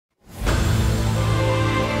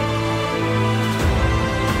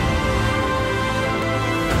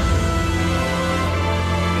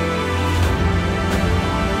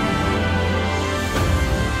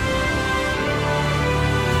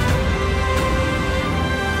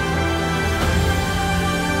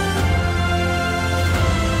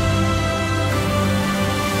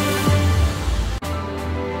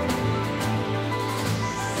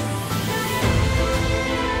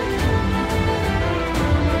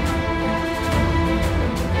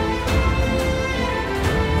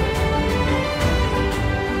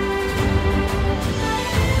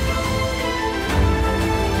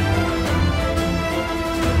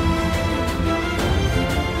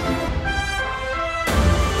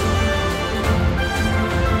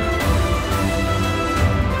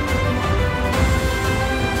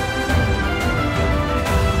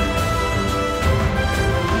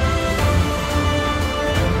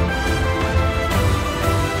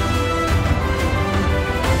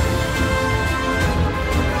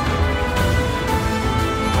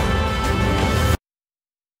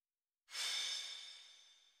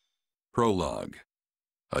Prologue.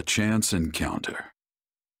 A chance encounter.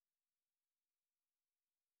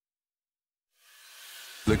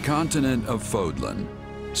 The continent of Fodlan,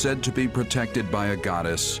 said to be protected by a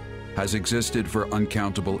goddess, has existed for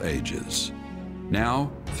uncountable ages.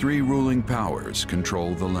 Now, 3 ruling powers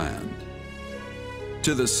control the land.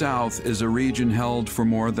 To the south is a region held for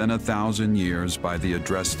more than 1,000 years by the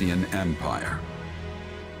Adrestian Empire.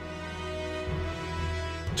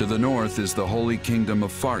 To the north is the Holy Kingdom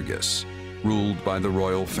of Fargus, ruled by the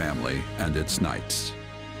royal family and its knights.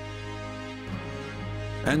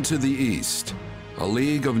 And to the east, a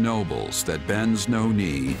league of nobles that bends no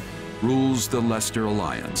knee rules the Leicester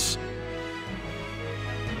Alliance.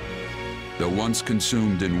 Though once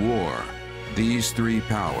consumed in war, these 3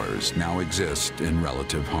 powers now exist in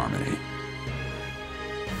relative harmony.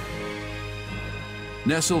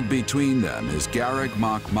 Nestled between them is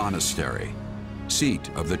Garreg-Mach Monastery, seat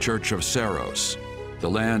of the Church of Saros, the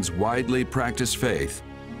land's widely practiced faith,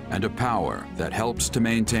 and a power that helps to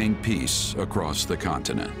maintain peace across the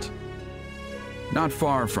continent. Not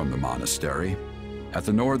far from the monastery, at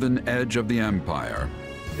the northern edge of the empire,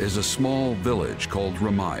 is a small village called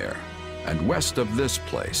Ramire, and west of this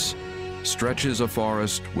place stretches a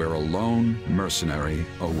forest where a lone mercenary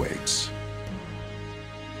awaits.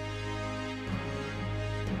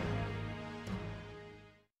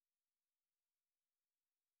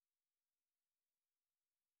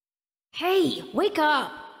 Hey, wake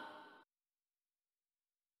up!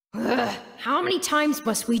 Ugh, how many times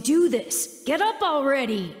must we do this? Get up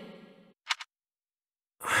already!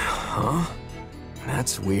 Huh?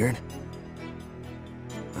 That's weird.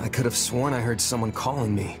 I could have sworn I heard someone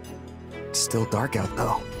calling me. It's still dark out,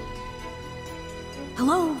 though.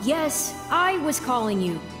 Hello, yes, I was calling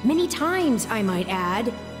you. Many times, I might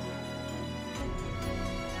add.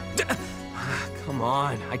 Come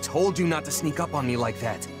on, I told you not to sneak up on me like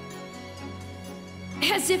that.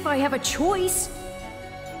 As if I have a choice.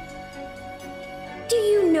 Do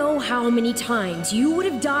you know how many times you would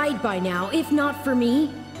have died by now if not for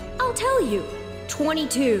me? I'll tell you.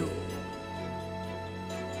 22.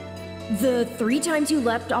 The 3 times you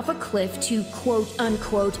leapt off a cliff to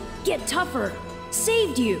quote-unquote get tougher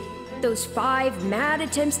saved you. Those 5 mad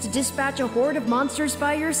attempts to dispatch a horde of monsters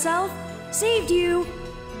by yourself saved you.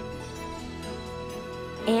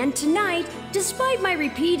 And tonight, despite my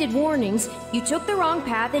repeated warnings, you took the wrong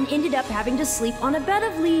path and ended up having to sleep on a bed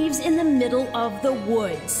of leaves in the middle of the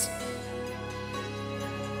woods.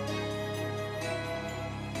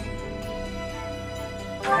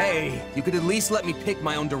 Hey, you could at least let me pick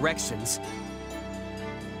my own directions.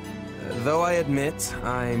 Though I admit,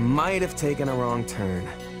 I might have taken a wrong turn.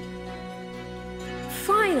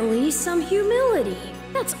 Finally, some humility.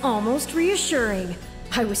 That's almost reassuring.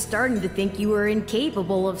 I was starting to think you were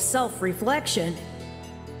incapable of self-reflection.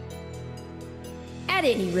 At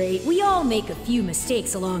any rate, we all make a few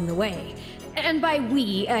mistakes along the way. And by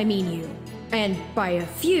we, I mean you. And by a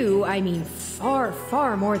few, I mean far,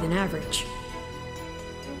 far more than average.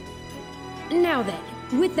 Now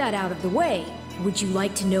then, with that out of the way, would you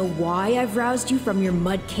like to know why I've roused you from your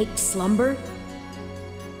mud-caked slumber?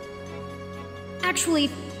 Actually,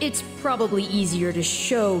 it's probably easier to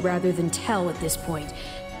show rather than tell at this point.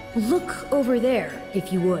 Look over there,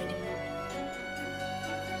 if you would.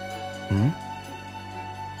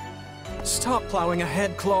 Stop plowing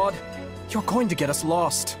ahead, Claude. You're going to get us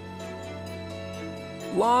lost.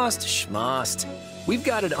 Lost schmost. We've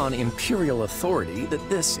got it on Imperial authority that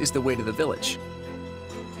this is the way to the village.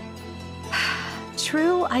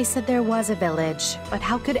 True, I said there was a village, but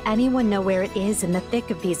how could anyone know where it is in the thick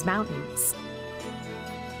of these mountains?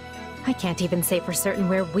 I can't even say for certain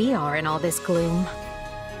where we are in all this gloom.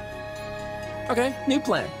 Okay, new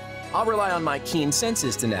plan. I'll rely on my keen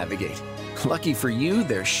senses to navigate. Lucky for you,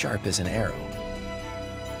 they're sharp as an arrow.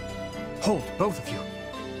 Hold, both of you.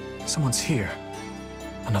 Someone's here.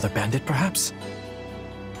 Another bandit, perhaps?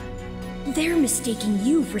 They're mistaking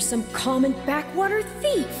you for some common backwater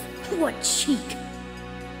thief. What cheek.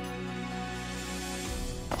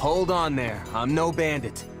 Hold on there. I'm no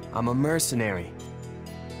bandit. I'm a mercenary.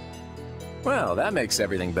 Well, that makes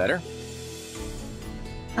everything better.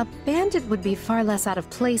 A bandit would be far less out of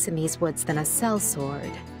place in these woods than a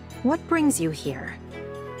sellsword. What brings you here?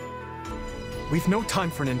 We've no time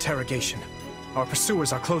for an interrogation. Our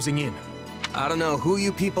pursuers are closing in. I don't know who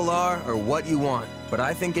you people are or what you want, but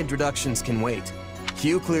I think introductions can wait.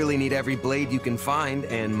 You clearly need every blade you can find,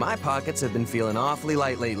 and my pockets have been feeling awfully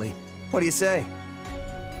light lately. What do you say?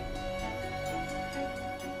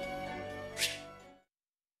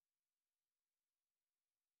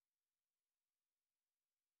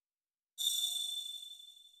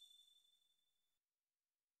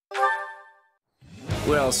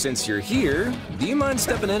 Well, since you're here, do you mind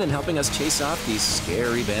stepping in and helping us chase off these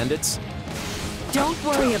scary bandits? Don't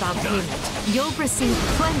worry about payment. You'll receive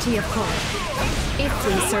plenty of coin. If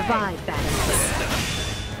we survive, that is.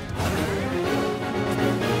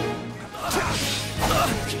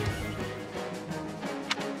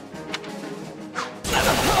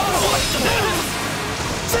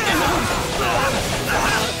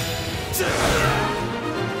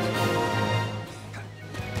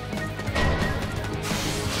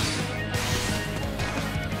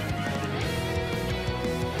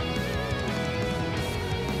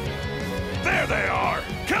 There they are!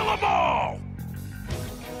 Kill them all!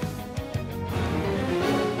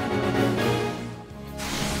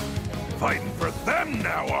 Fighting for them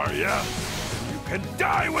now, are ya? You can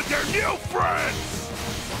die with your new friends!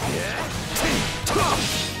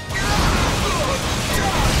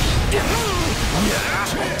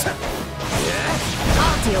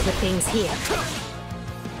 I'll deal with things here.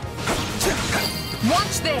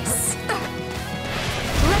 Watch this!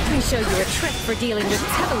 Let me show you a trick for dealing with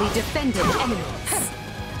heavily defended enemies.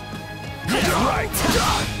 Right!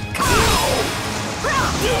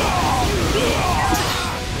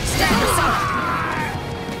 Stand aside!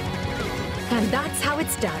 And that's how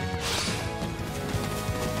it's done.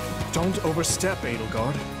 Don't overstep,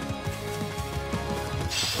 Edelgard.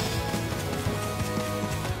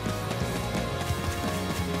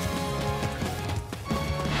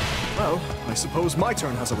 Well, I suppose my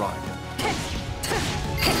turn has arrived.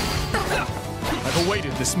 I've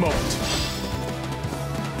awaited this moment.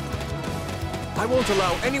 I won't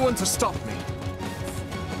allow anyone to stop me.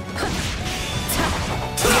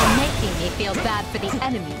 You're making me feel bad for the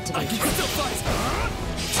enemy to be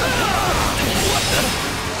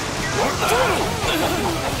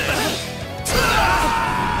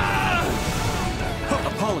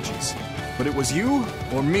Apologies, but it was you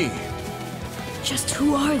or me. Just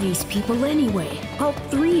who are these people anyway? All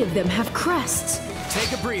three of them have crests.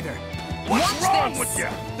 Take a breather. What's wrong with you?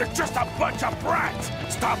 They're just a bunch of brats!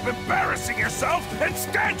 Stop embarrassing yourself and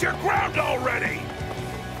stand your ground already!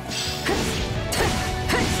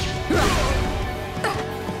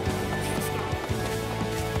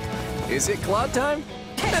 Is it Claude time?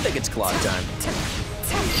 I think it's Claude time.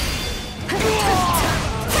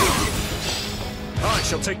 I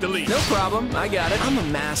shall take the lead. No problem, I got it. I'm a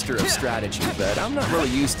master of strategy, but I'm not really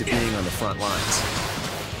used to being on the front lines.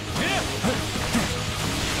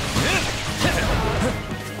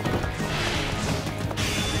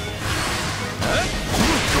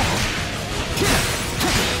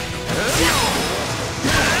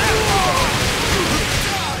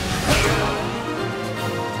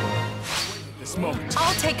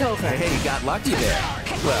 I'll take over. Hey, you got lucky there.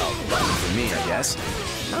 Well, lucky for me, I guess.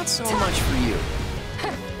 Not so much for you.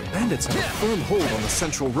 Bandits have a firm hold on the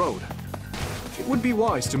central road. It would be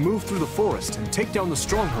wise to move through the forest and take down the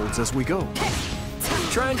strongholds as we go.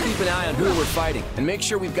 Try and keep an eye on who we're fighting, and make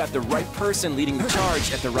sure we've got the right person leading the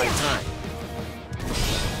charge at the right time.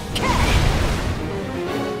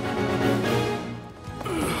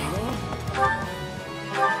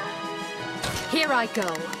 Here I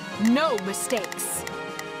go. No mistakes.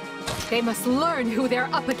 They must learn who they're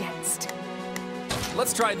up against.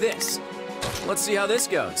 Let's try this. Let's see how this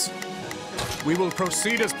goes. We will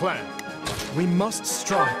proceed as planned. We must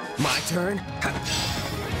strike. My turn?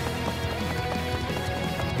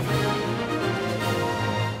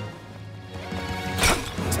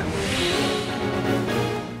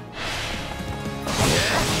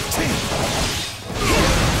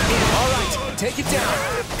 All right, take it down.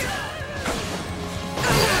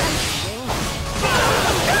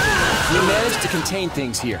 We managed to contain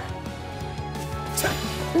things here.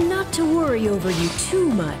 Not to worry over you too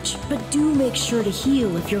much, but do make sure to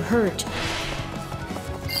heal if you're hurt.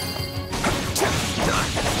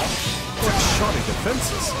 What shoddy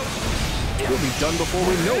defenses. We'll be done before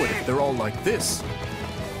we know it if they're all like this.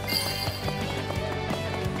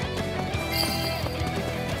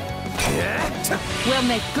 We'll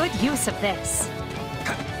make good use of this.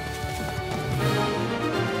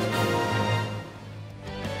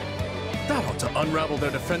 That ought to unravel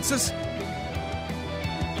their defenses.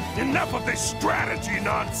 Enough of this strategy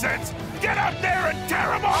nonsense! Get out there and tear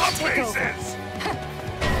them all to pieces!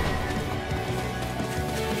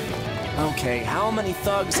 Okay, how many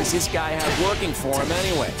thugs does this guy have working for him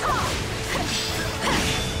anyway?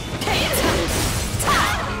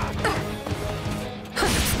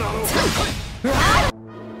 It's not over.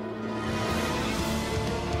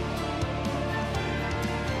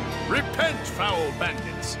 Repent, foul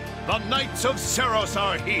bandits! The Knights of Seros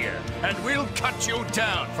are here, and we'll cut you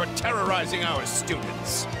down for terrorizing our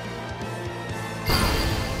students.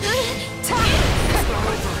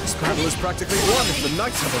 Battle is practically won if the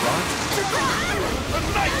knights have arrived. The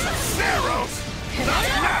Knights of Saros! Not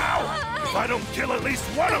now! If I don't kill at least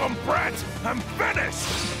one of them, brats, I'm finished!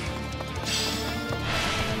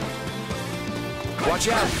 Watch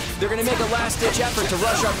out! They're gonna make a last-ditch effort to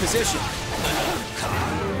rush our position.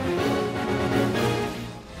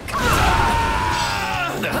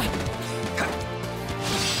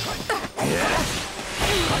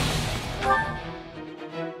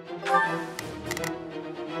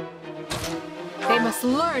 They must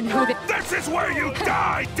learn who they... This is where you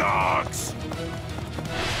die, dogs!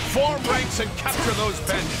 Form ranks and capture those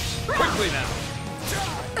bandits. Quickly now.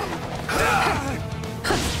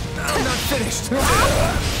 I'm not finished.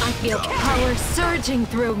 I feel power surging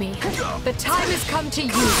through me. The time has come to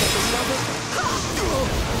use it.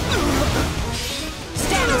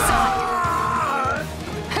 Stand aside.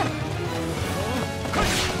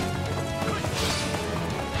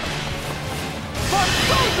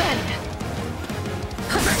 Open!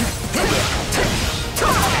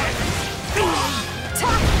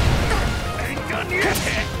 Ain't done yet!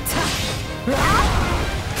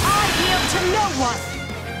 I yield to no one!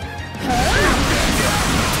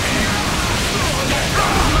 Get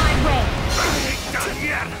out of my way! Ain't done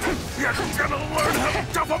yet! You're gonna learn how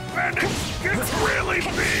tough a bandit gets really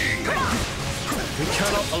big! We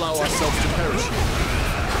cannot allow ourselves to perish.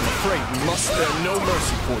 I'm afraid we must spare no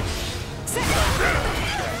mercy for you.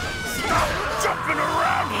 Stop jumping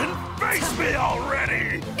around and face me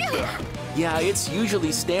already! Yeah, it's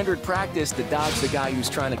usually standard practice to dodge the guy who's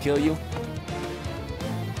trying to kill you.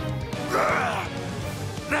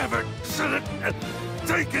 Never should have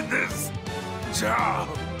taken this job.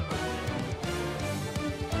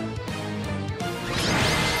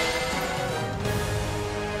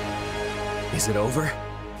 Is it over?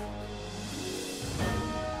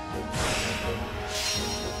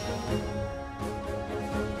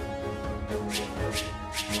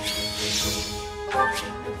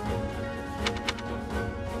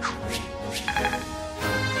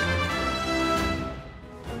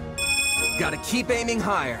 Gotta keep aiming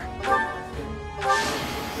higher.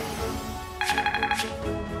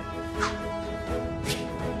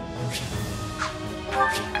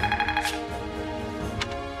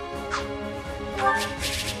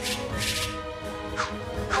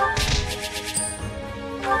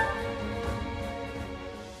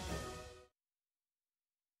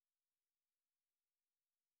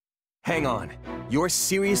 Hang on. You're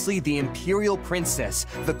seriously the Imperial Princess,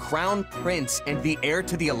 the Crown Prince, and the heir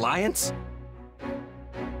to the Alliance?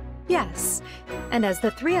 Yes, and as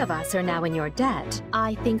the three of us are now in your debt,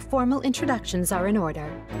 I think formal introductions are in order.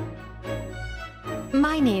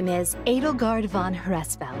 My name is Edelgard von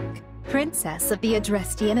Hresvelg, Princess of the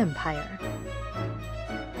Adrestian Empire.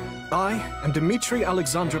 I am Dmitri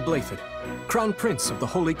Alexandra Blathid, Crown Prince of the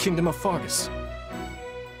Holy Kingdom of Fargus.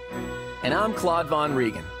 And I'm Claude von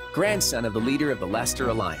Regan, grandson of the leader of the Leicester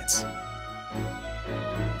Alliance.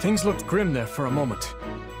 Things looked grim there for a moment.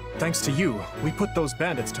 Thanks to you, we put those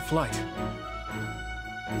bandits to flight.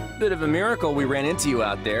 Bit of a miracle we ran into you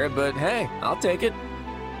out there, but hey, I'll take it.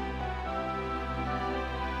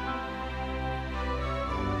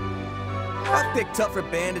 I've picked tougher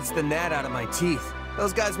bandits than that out of my teeth.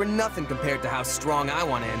 Those guys were nothing compared to how strong I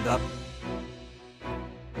want to end up.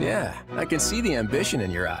 Yeah, I can see the ambition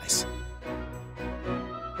in your eyes.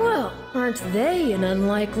 Well, aren't they an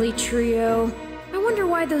unlikely trio? I wonder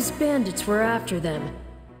why those bandits were after them.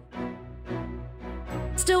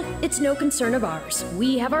 Still, it's no concern of ours.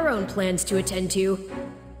 We have our own plans to attend to.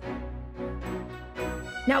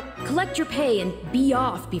 Now, collect your pay and be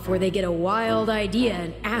off before they get a wild idea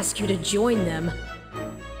and ask you to join them.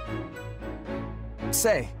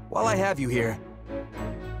 Say, while I have you here,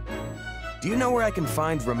 do you know where I can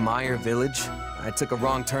find Remire Village? I took a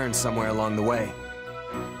wrong turn somewhere along the way.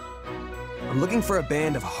 I'm looking for a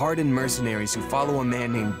band of hardened mercenaries who follow a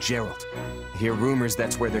man named Geralt. I hear rumors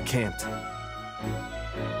that's where they're camped.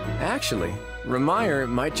 Actually, Remire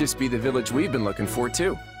might just be the village we've been looking for,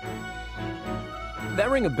 too.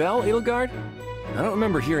 That ring a bell, Edelgard? I don't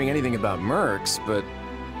remember hearing anything about mercs, but...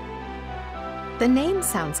 The name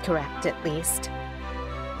sounds correct, at least.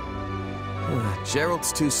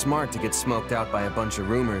 Geralt's too smart to get smoked out by a bunch of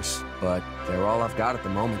rumors, but they're all I've got at the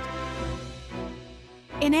moment.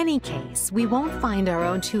 In any case, we won't find our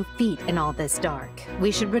own 2 feet in all this dark.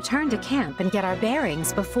 We should return to camp and get our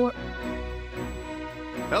bearings before...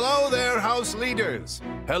 Hello there, house leaders.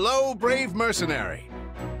 Hello, brave mercenary.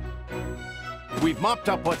 We've mopped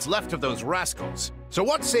up what's left of those rascals, so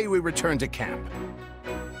what say we return to camp?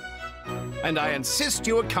 And I insist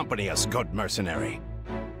you accompany us, good mercenary.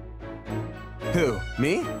 Who,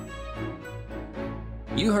 me?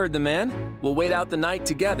 You heard the man. We'll wait out the night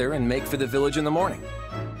together and make for the village in the morning.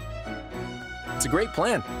 It's a great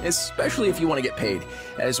plan, especially if you want to get paid,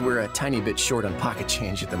 as we're a tiny bit short on pocket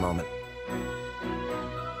change at the moment.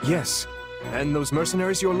 Yes. And those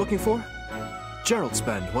mercenaries you're looking for? Gerald's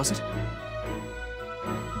band, was it?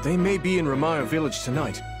 They may be in Ramire village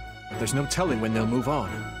tonight. There's no telling when they'll move on.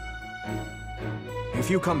 If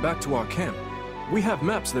you come back to our camp, we have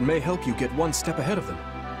maps that may help you get one step ahead of them.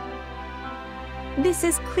 This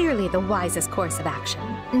is clearly the wisest course of action,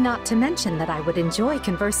 not to mention that I would enjoy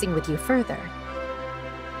conversing with you further.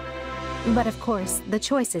 But of course, the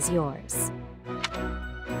choice is yours.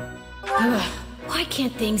 Ugh, why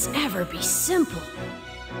can't things ever be simple?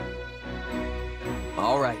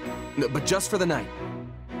 All right, but just for the night.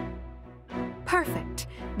 Perfect.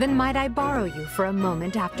 Then might I borrow you for a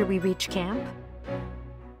moment after we reach camp?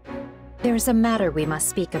 There's a matter we must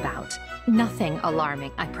speak about. Nothing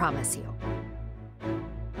alarming, I promise you.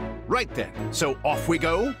 Right then, so off we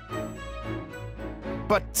go?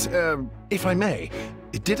 But, if I may,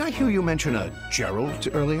 did I hear you mention a Gerald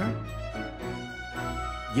earlier?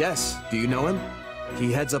 Yes, do you know him?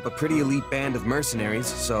 He heads up a pretty elite band of mercenaries,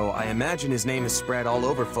 so I imagine his name is spread all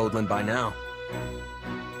over Fodlan by now.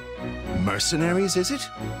 Mercenaries, is it?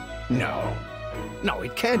 No. No,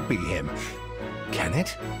 it can't be him. Can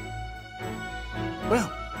it? Well,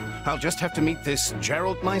 I'll just have to meet this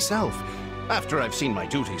Gerald myself. After I've seen my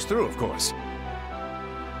duties through, of course.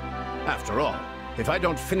 After all, if I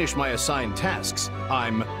don't finish my assigned tasks,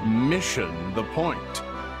 I'm mission the point.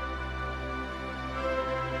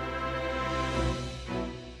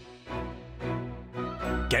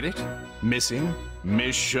 Get it? Missing?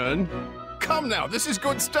 Mission? Come now, this is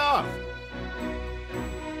good stuff!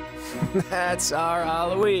 That's our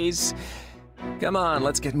Aloise. Come on,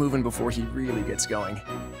 let's get moving before he really gets going.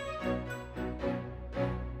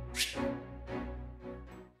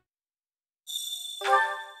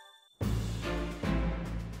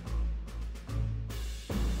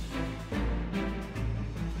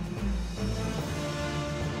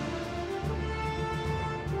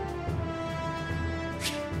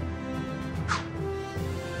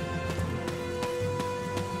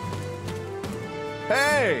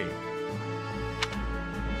 Hey!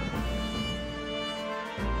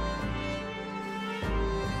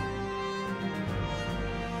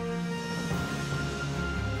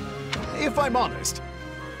 If I'm honest,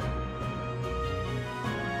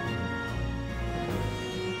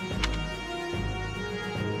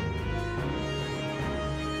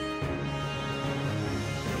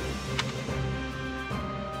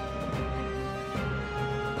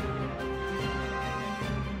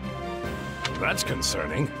 that's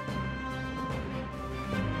concerning.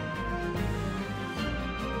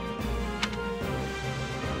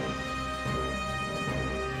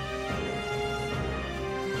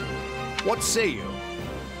 What say you?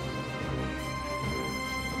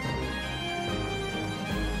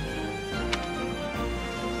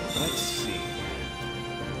 Let's see.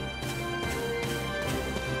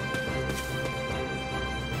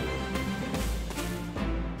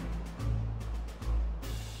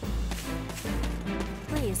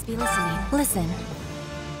 Please be listening. Listen.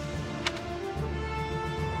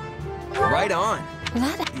 Right on.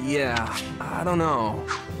 That... Yeah, I don't know.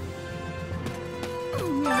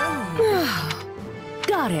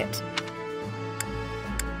 Got it.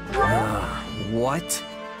 What?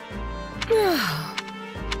 A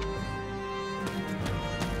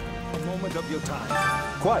moment of your time.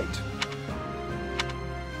 Quite.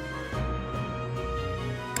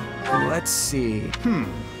 Let's see.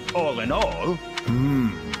 All in all,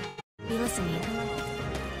 Be listening.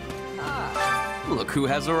 Look who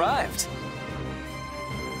has arrived.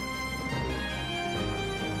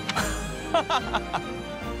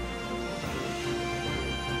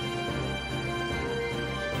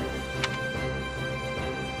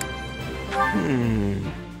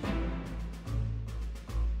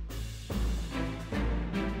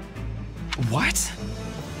 What?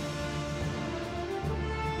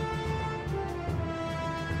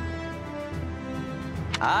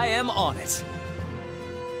 I am on it.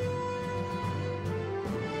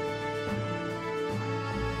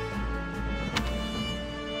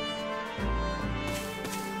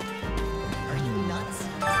 Are you nuts?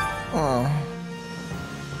 Oh.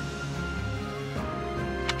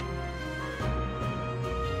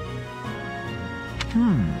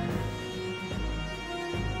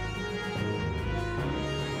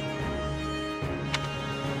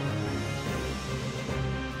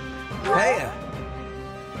 Hey!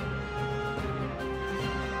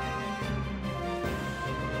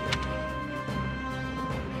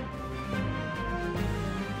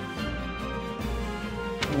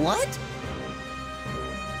 What?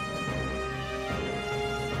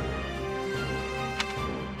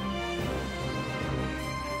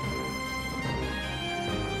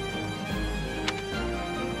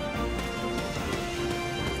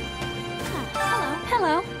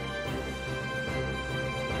 Hello.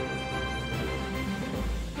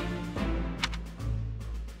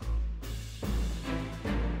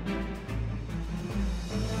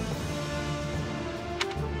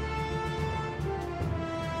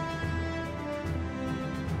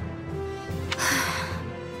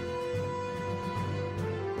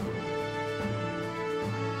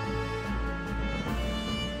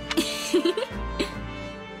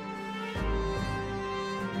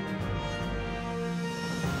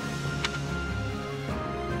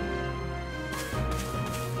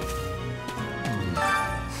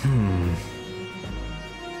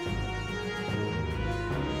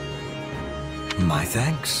 My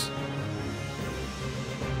thanks.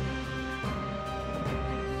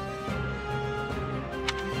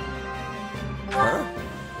 Huh?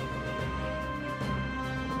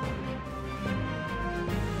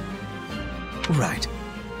 Right.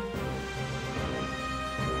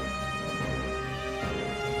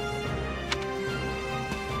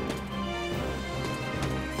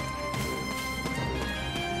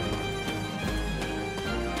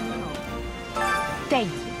 Thank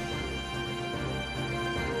you.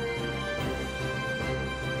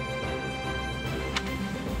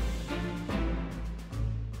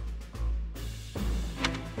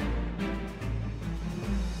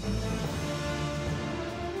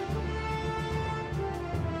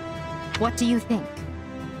 What do you think?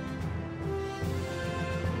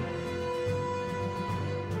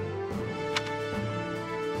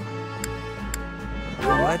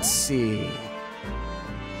 Let's see.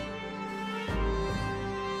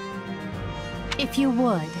 If you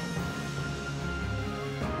would.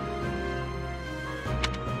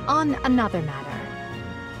 On another matter.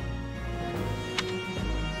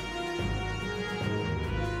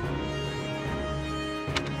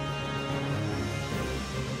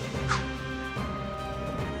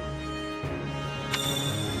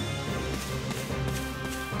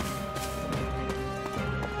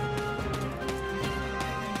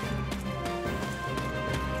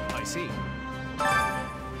 I see.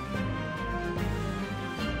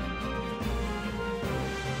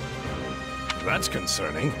 That's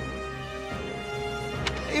concerning.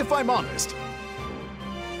 If I'm honest.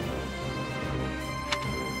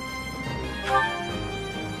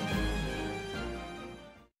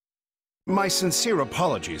 My sincere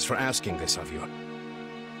apologies for asking this of you.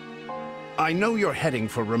 I know you're heading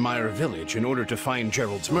for Remire Village in order to find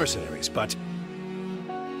Gerald's mercenaries, but...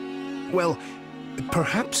 well,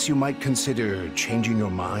 perhaps you might consider changing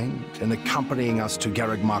your mind and accompanying us to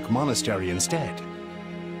Garreg Monastery instead.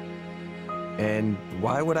 And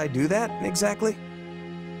why would I do that, exactly?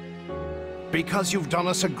 Because you've done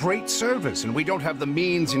us a great service, and we don't have the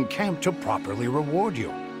means in camp to properly reward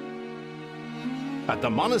you. At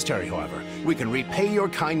the monastery, however, we can repay your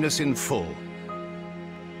kindness in full.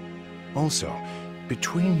 Also,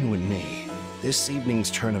 between you and me, this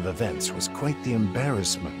evening's turn of events was quite the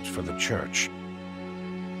embarrassment for the church.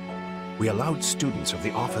 We allowed students of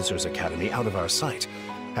the Officers' Academy out of our sight,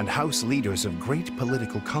 and house leaders of great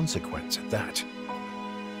political consequence at that.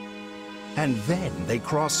 And then they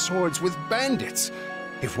crossed swords with bandits.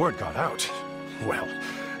 If word got out, well,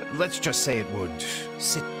 let's just say it would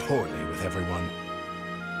sit poorly with everyone.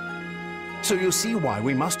 So you see why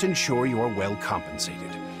we must ensure you are well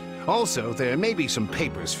compensated. Also, there may be some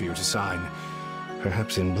papers for you to sign,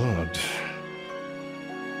 perhaps in blood.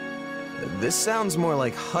 This sounds more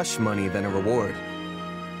like hush money than a reward.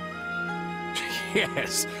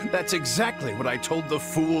 Yes, that's exactly what I told the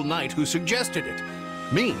fool knight who suggested it.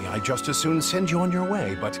 Me, I'd just as soon send you on your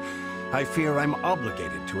way, but I fear I'm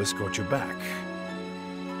obligated to escort you back.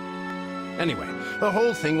 Anyway, the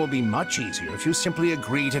whole thing will be much easier if you simply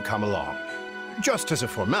agree to come along. Just as a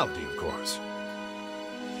formality, of course.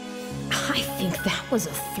 I think that was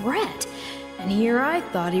a threat. And here I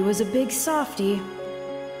thought he was a big softy.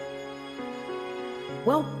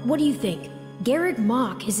 Well, what do you think? Garreg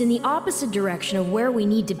Mach is in the opposite direction of where we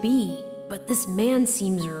need to be, but this man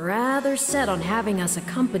seems rather set on having us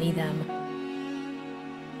accompany them.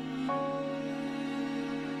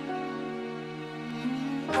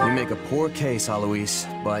 You make a poor case, Alois,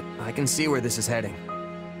 but I can see where this is heading.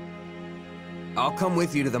 I'll come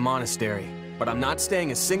with you to the monastery, but I'm not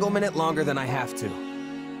staying a single minute longer than I have to.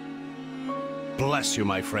 Bless you,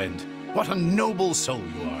 my friend. What a noble soul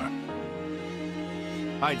you are.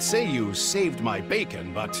 I'd say you saved my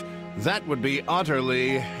bacon, but that would be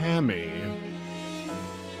utterly hammy.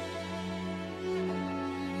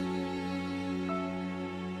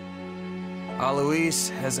 Alois,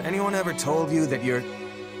 has anyone ever told you that you're...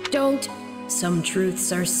 Don't. Some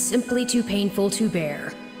truths are simply too painful to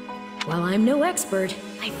bear. While I'm no expert,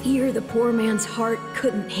 I fear the poor man's heart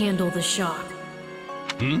couldn't handle the shock.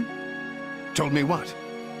 Told me what?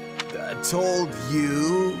 Told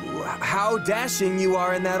you how dashing you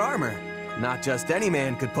are in that armor. Not just any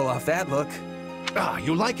man could pull off that look. Ah,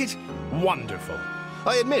 you like it? Wonderful.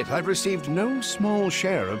 I admit I've received no small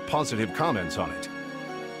share of positive comments on it.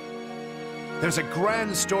 There's a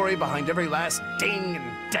grand story behind every last ding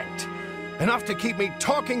and dent. Enough to keep me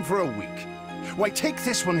talking for a week. Why, take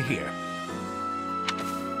this one here.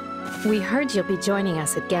 We heard you'll be joining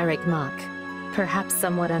us at Garreg Mach. Perhaps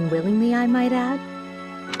somewhat unwillingly, I might add.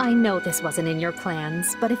 I know this wasn't in your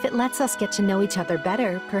plans, but if it lets us get to know each other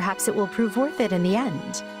better, perhaps it will prove worth it in the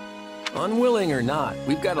end. Unwilling or not,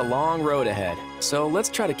 we've got a long road ahead, so let's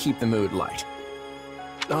try to keep the mood light.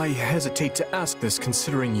 I hesitate to ask this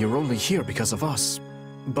considering you're only here because of us,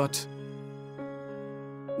 but...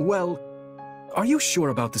 Well, are you sure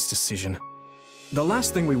about this decision? The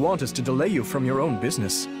last thing we want is to delay you from your own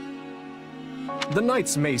business. The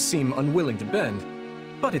knights may seem unwilling to bend,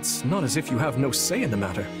 but it's not as if you have no say in the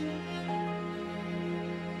matter.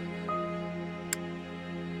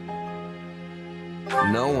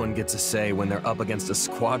 No one gets a say when they're up against a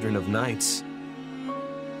squadron of knights.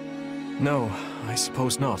 No, I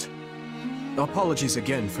suppose not. Apologies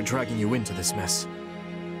again for dragging you into this mess.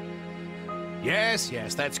 Yes,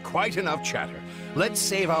 that's quite enough chatter. Let's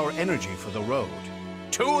save our energy for the road.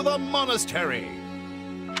 To the monastery!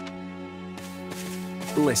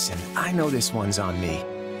 Listen, I know this one's on me.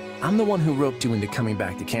 I'm the one who roped you into coming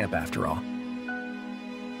back to camp after all.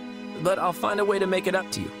 But I'll find a way to make it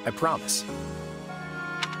up to you, I promise.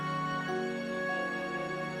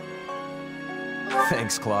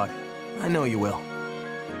 Thanks, Claude. I know you will.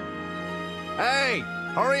 Hey!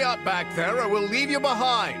 Hurry up back there or we'll leave you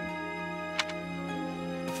behind!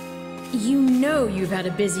 You know you've had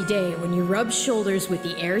a busy day when you rub shoulders with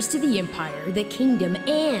the heirs to the Empire, the Kingdom,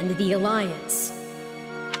 and the Alliance.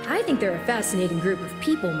 I think they're a fascinating group of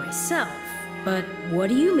people myself, but what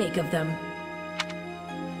do you make of them?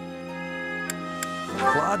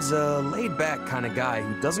 Claude's a laid-back kind of guy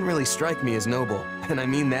who doesn't really strike me as noble, and I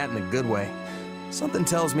mean that in a good way. Something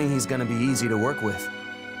tells me he's gonna be easy to work with.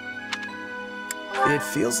 It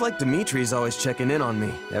feels like Dimitri's always checking in on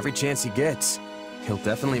me, every chance he gets. He'll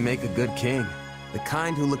definitely make a good king, the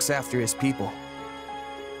kind who looks after his people.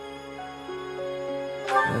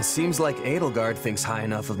 It seems like Edelgard thinks high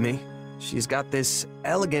enough of me. She's got this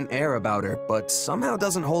elegant air about her, but somehow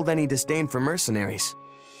doesn't hold any disdain for mercenaries.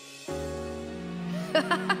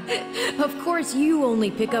 Of course you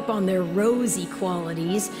only pick up on their rosy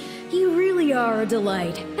qualities. You really are a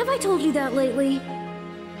delight. Have I told you that lately?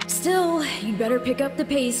 Still, you'd better pick up the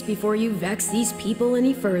pace before you vex these people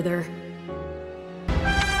any further.